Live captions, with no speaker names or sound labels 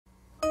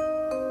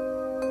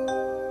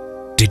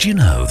Did you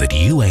know that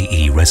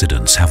UAE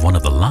residents have one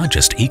of the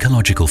largest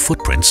ecological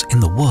footprints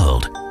in the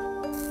world?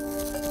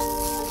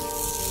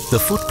 The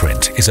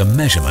footprint is a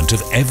measurement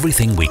of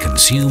everything we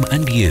consume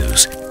and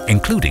use,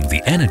 including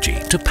the energy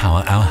to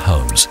power our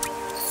homes.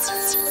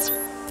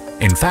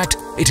 In fact,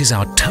 it is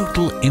our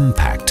total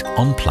impact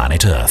on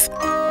planet Earth.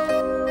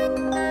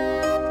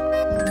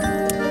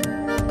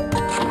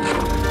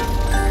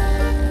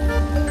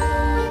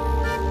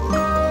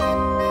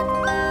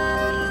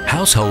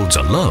 Households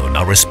alone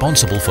are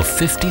responsible for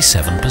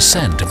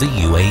 57% of the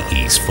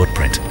UAE's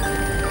footprint.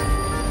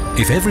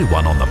 If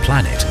everyone on the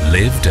planet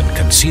lived and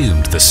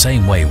consumed the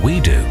same way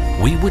we do,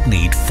 we would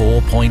need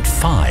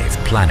 4.5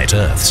 planet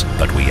Earths,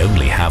 but we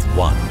only have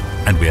one,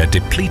 and we are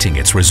depleting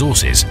its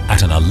resources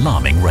at an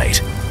alarming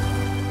rate.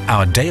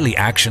 Our daily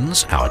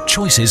actions, our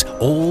choices,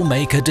 all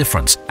make a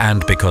difference,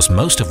 and because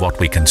most of what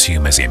we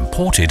consume is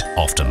imported,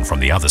 often from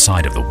the other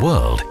side of the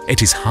world,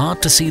 it is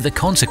hard to see the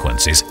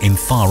consequences in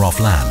far-off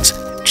lands.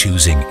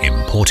 Choosing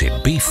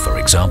imported beef, for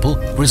example,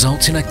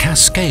 results in a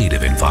cascade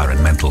of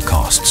environmental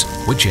costs,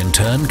 which in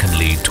turn can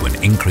lead to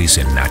an increase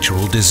in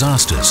natural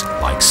disasters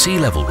like sea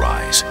level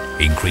rise,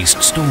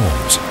 increased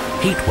storms,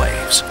 heat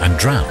waves and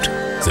drought.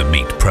 The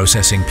meat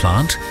processing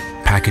plant,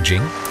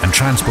 packaging and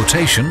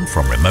transportation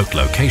from remote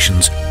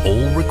locations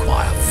all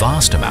require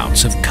vast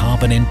amounts of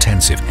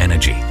carbon-intensive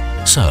energy.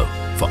 So,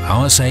 for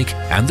our sake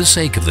and the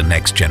sake of the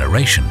next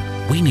generation,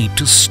 we need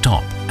to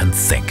stop and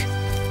think.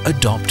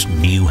 Adopt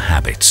new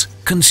habits.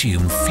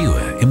 Consume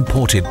fewer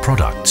imported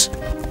products.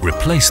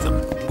 Replace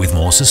them with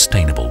more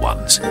sustainable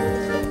ones.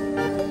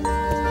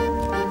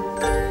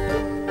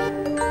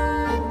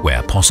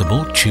 Where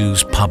possible,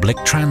 choose public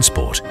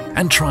transport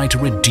and try to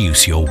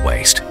reduce your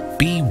waste.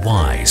 Be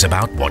wise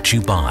about what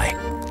you buy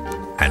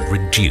and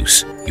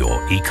reduce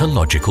your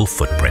ecological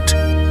footprint.